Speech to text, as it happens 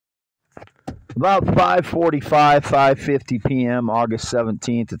About 5:45, 5:50 p.m., August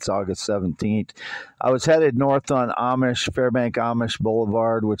 17th. It's August 17th. I was headed north on Fairbank-Amish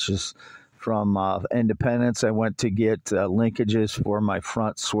Boulevard, which is from Independence. I went to get linkages for my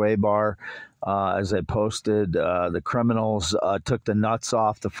front sway bar. As I posted, the criminals took the nuts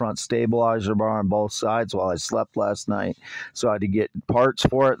off the front stabilizer bar on both sides while I slept last night. So I had to get parts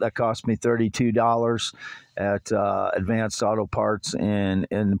for it. That cost me $32 at Advanced Auto Parts in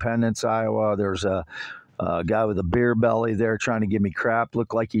Independence, Iowa. There's a guy with a beer belly there trying to give me crap.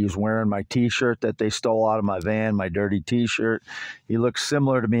 Looked like he was wearing my T-shirt that they stole out of my van, my dirty T-shirt. He looks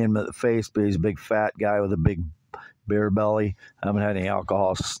similar to me in the face, but he's a big fat guy with a big beer belly. I haven't had any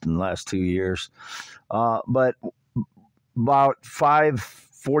alcohol in the last 2 years. But about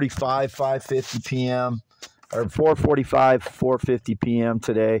 5:45, 5:50 p.m., or 4:45, 4:50 p.m.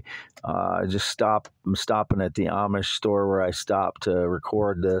 today, I'm stopping at the Amish store where I stopped to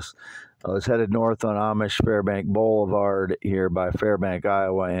record this. I was headed north on Amish Fairbank Boulevard here by Fairbank,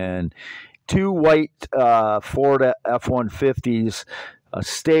 Iowa, and two white Ford F-150s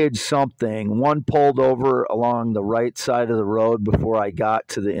staged something. One pulled over along the right side of the road before I got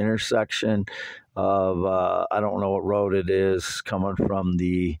to the intersection of, I don't know what road it is, coming from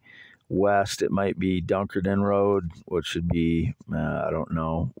the west. It might be Dunkerton Road, which should be, I don't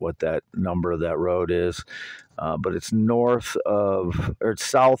know what that number of that road is, but it's north of, or it's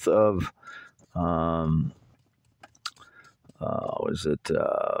south of, was it,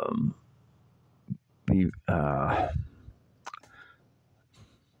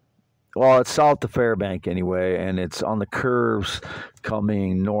 well, it's south of Fairbank anyway, and it's on the curves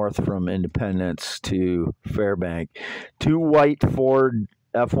coming north from Independence to Fairbank. Two white Ford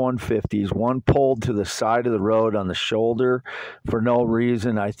F-150s, one pulled to the side of the road on the shoulder for no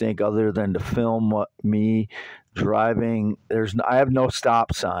reason, I think, other than to film me driving. I have no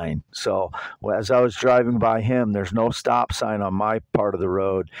stop sign. So as I was driving by him, there's no stop sign on my part of the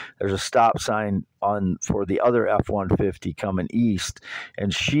road. There's a stop sign for the other F-150 coming east.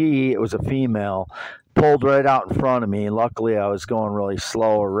 And it was a female, pulled right out in front of me. Luckily, I was going really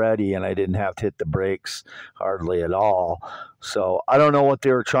slow already, and I didn't have to hit the brakes hardly at all. So I don't know what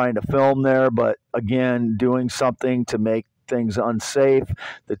they were trying to film there, but again, doing something to make things unsafe.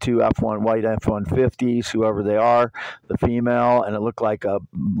 The two white F-150s, whoever they are, the female, and it looked like a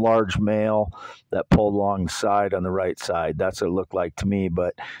large male that pulled along the side on the right side. That's what it looked like to me,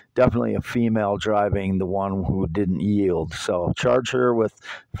 but definitely a female driving the one who didn't yield. So charge her with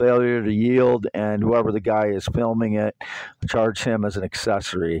failure to yield, and whoever the guy is filming it, charge him as an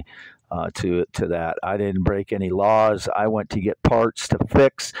accessory to that. I didn't break any laws. I went to get parts to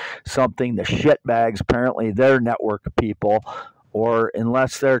fix something. The shitbags, apparently their network of people, or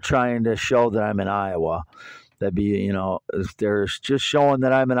unless they're trying to show that I'm in Iowa, that'd be, if they're just showing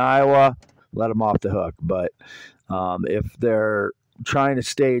that I'm in Iowa, let them off the hook. But if they're trying to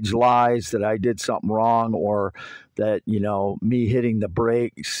stage lies that I did something wrong, or that, me hitting the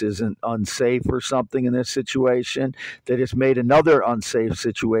brakes isn't unsafe or something in this situation, they just made another unsafe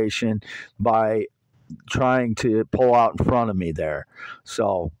situation by trying to pull out in front of me there.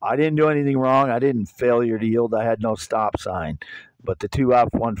 So I didn't do anything wrong. I didn't failure to yield. I had no stop sign. But the two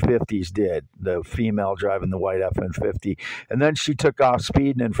F-150s did, the female driving the white F-150. And then she took off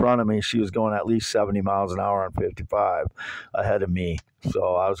speeding in front of me. She was going at least 70 miles an hour on 55 ahead of me.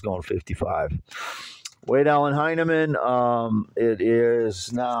 So I was going 55. Wade Heineman, it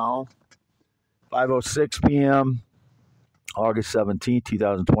is now 5:06 p.m., August 17th,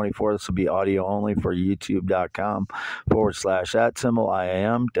 2024. This will be audio only for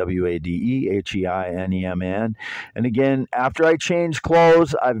youtube.com/@IAM WADE HEINEMAN. And again, after I change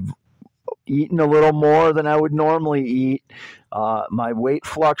clothes, I've eaten a little more than I would normally eat. My weight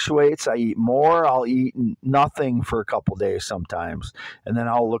fluctuates. I eat more. I'll eat nothing for a couple days sometimes. And then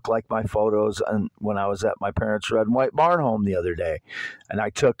I'll look like my photos when I was at my parents' red and white barn home the other day. And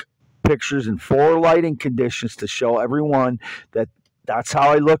I took pictures in 4 lighting conditions to show everyone that's how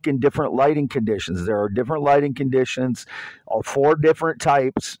I look in different lighting conditions. There are different lighting conditions, 4 different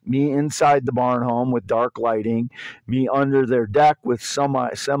types. Me inside the barn home with dark lighting, me under their deck with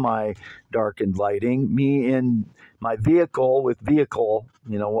semi-darkened lighting, me in my vehicle with vehicle,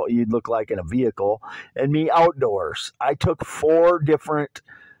 what you'd look like in a vehicle, and me outdoors. I took 4 different,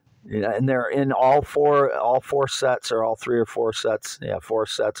 and they're in all four sets, or all 3 or 4 sets. Yeah, 4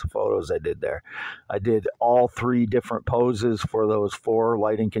 sets of photos I did there. I did all 3 different poses for those 4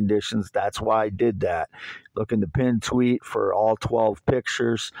 lighting conditions. That's why I did that. Look in the pin tweet for all 12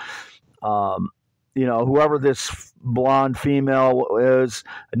 pictures. whoever this blonde female is,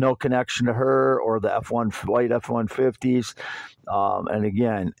 no connection to her or the white F-150s. And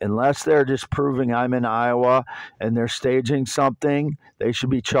again, unless they're just proving I'm in Iowa and they're staging something, they should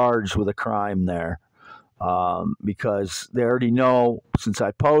be charged with a crime there. Because they already know, since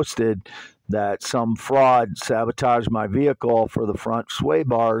I posted, that some fraud sabotaged my vehicle for the front sway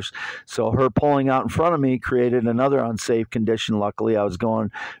bars. So her pulling out in front of me created another unsafe condition. Luckily, I was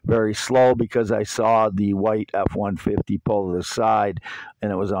going very slow because I saw the white F-150 pull to the side and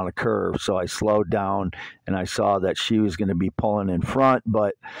it was on a curve. So I slowed down and I saw that she was going to be pulling in front,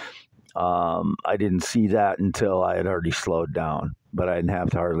 but I didn't see that until I had already slowed down. But I didn't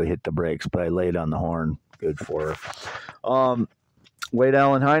have to hardly hit the brakes, but I laid on the horn. Good for her. Wade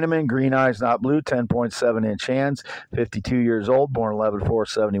Heineman, green eyes, not blue, 10.7-inch hands, 52 years old, born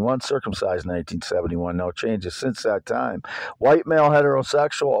 11/4/71, circumcised 1971. No changes since that time. White male,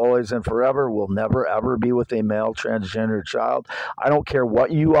 heterosexual, always and forever, will never, ever be with a male transgender child. I don't care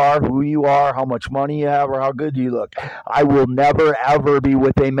what you are, who you are, how much money you have, or how good you look. I will never, ever be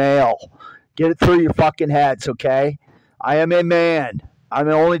with a male. Get it through your fucking heads, okay? I am a man. I'm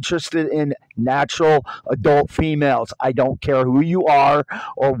only interested in natural adult females. I don't care who you are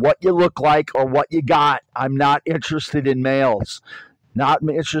or what you look like or what you got. I'm not interested in males. Not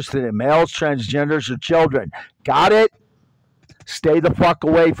interested in males, transgenders, or children. Got it? Stay the fuck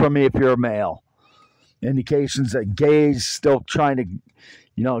away from me if you're a male. Indications that gays still trying to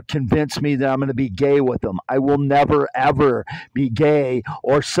convince me that I'm going to be gay with them. I will never, ever be gay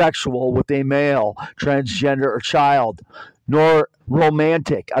or sexual with a male, transgender, or child, nor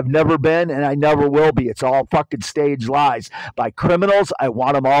romantic. I've never been, and I never will be. It's all fucking stage lies by criminals. I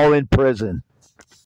want them all in prison.